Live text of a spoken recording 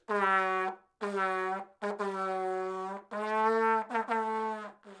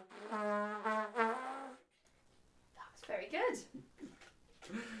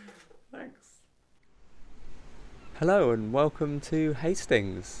Hello and welcome to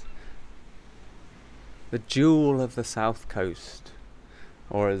Hastings, the jewel of the south coast,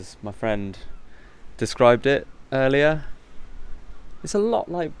 or as my friend described it earlier, it's a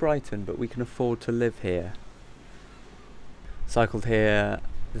lot like Brighton, but we can afford to live here. Cycled here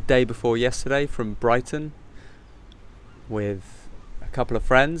the day before yesterday from Brighton with a couple of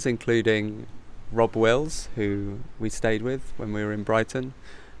friends, including Rob Wills, who we stayed with when we were in Brighton.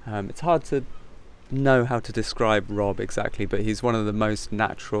 It's hard to know how to describe Rob exactly, but he's one of the most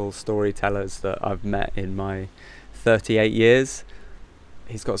natural storytellers that I've met in my 38 years.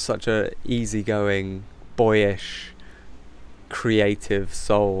 He's got such a easygoing, boyish, creative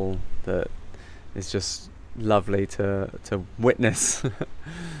soul that is just lovely to witness.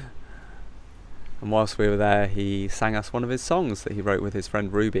 And whilst we were there, he sang us one of his songs that he wrote with his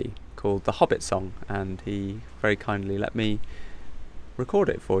friend Ruby called The Hobbit Song, and he very kindly let me record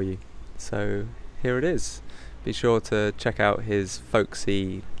it for you. So here it is. Be sure to check out his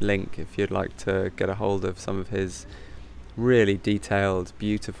folksy link if you'd like to get a hold of some of his really detailed,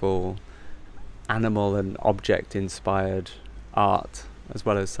 beautiful animal and object inspired art, as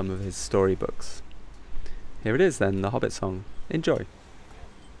well as some of his storybooks. Here it is then, The Hobbit Song. Enjoy.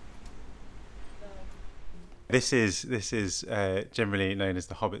 This is generally known as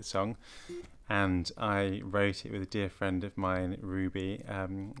The Hobbit Song, and I wrote it with a dear friend of mine, Ruby.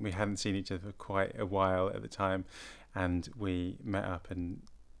 We hadn't seen each other for quite a while at the time, and we met up and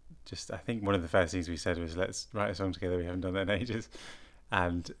I think one of the first things we said was, let's write a song together, we haven't done that in ages,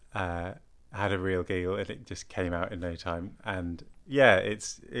 and had a real giggle, and it just came out in no time. And yeah,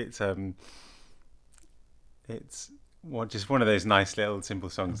 it's just one of those nice little simple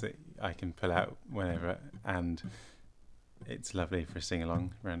songs that I can pull out whenever, and it's lovely for a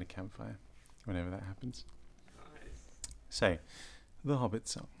sing-along around a campfire whenever that happens. So, The Hobbit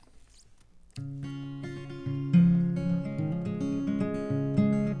Song.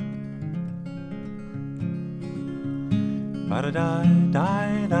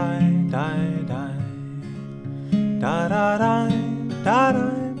 Ba-da-da-di-di-di-di,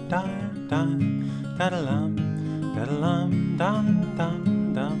 da-da-di-di-di-di, da-da-lum, da-da-lum,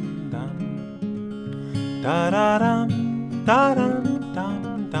 dum-dum-dum-dum, da-da-dum,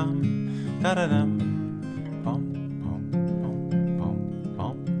 da-dum-dum-dum, da-da-dum, bum, bum, bum, bum,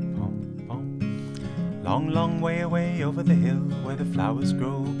 bum, bum, bum. Long, long way away over the hill, where the flowers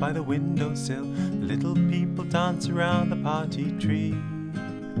grow by the windowsill, the little people dance around the party tree.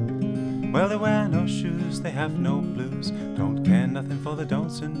 Well, they wear no shoes, they have no blues, don't care nothing for the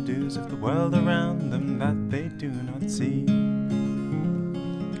don'ts and do's of the world around them that they do not see.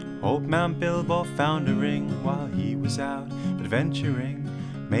 Old man Bilbo found a ring while he was out adventuring,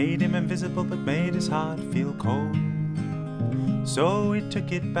 made him invisible but made his heart feel cold. So he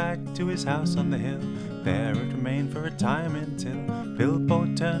took it back to his house on the hill, there it remained for a time until Bilbo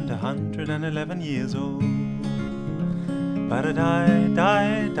turned 111 years old.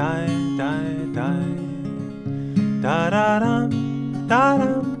 Ba-da-di-di-di-di-di, da-da-dum,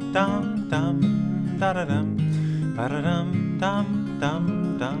 da-dum-dum-dum, da-da-dum,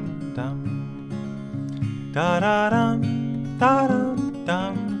 ba-da-dum-dum-dum-dum-dum, da-da-dum,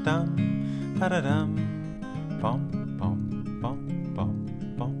 da-dum-dum-dum, da-da-dum, bum, bum, bum, bum,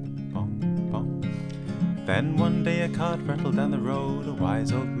 bum, bum, bum. Then one day a cart rattled down the road, a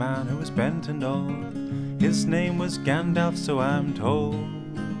wise old man who was bent and old. His name was Gandalf, so I'm told.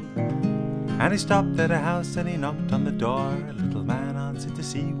 And he stopped at a house and he knocked on the door. A little man answered to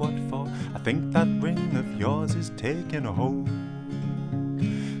see what for. I think that ring of yours is taking a hold.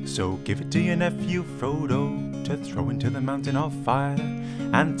 So give it to your nephew Frodo to throw into the mountain of fire,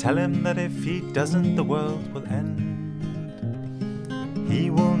 and tell him that if he doesn't, the world will end.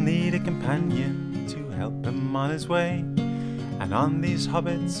 He will need a companion to help him on his way, and on these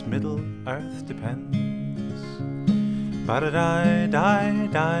hobbits Middle Earth depends.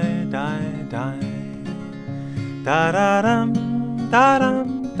 Ba-da-di-di-di-di-di, da-da-dum,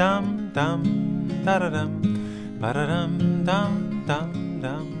 da-dum-dum-dum, da-da-dum,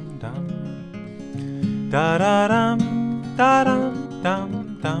 ba-da-dum-dum-dum-dum-dum, da-da-dum,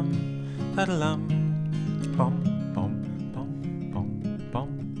 da-dum-dum-dum, da-da-lum, bum, bum, bum, bum, bum,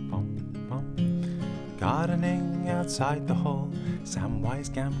 bum, bum. Gardening outside the hall, Samwise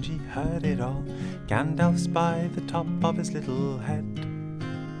Gamgee heard it all. Gandalf's by the top of his little head.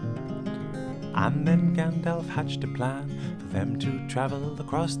 And then Gandalf hatched a plan for them to travel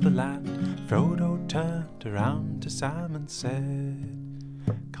across the land. Frodo turned around to Sam and said,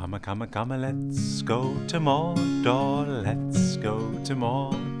 Come, come, come, let's go to Mordor, let's go to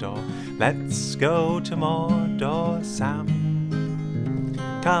Mordor, let's go to Mordor, Sam.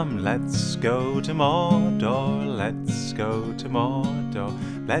 Come, let's go to Mordor, let's go to Mordor,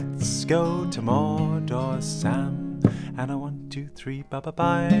 let's go to Mordor, Sam. And a 1, 2, 3,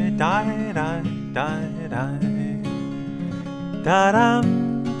 ba-ba-bye, die.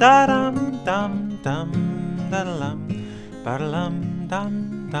 Da-dum, da-dum, dum, dum, da-da-lum, ba-da-lum,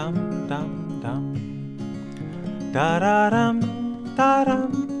 dum, dum, dum, dum. Da-da-dum,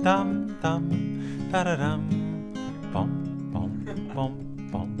 da-dum, dum, dum, da-da-dum. Bum, bum, bum,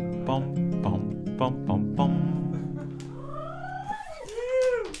 bum, bum, bum, bum, bum.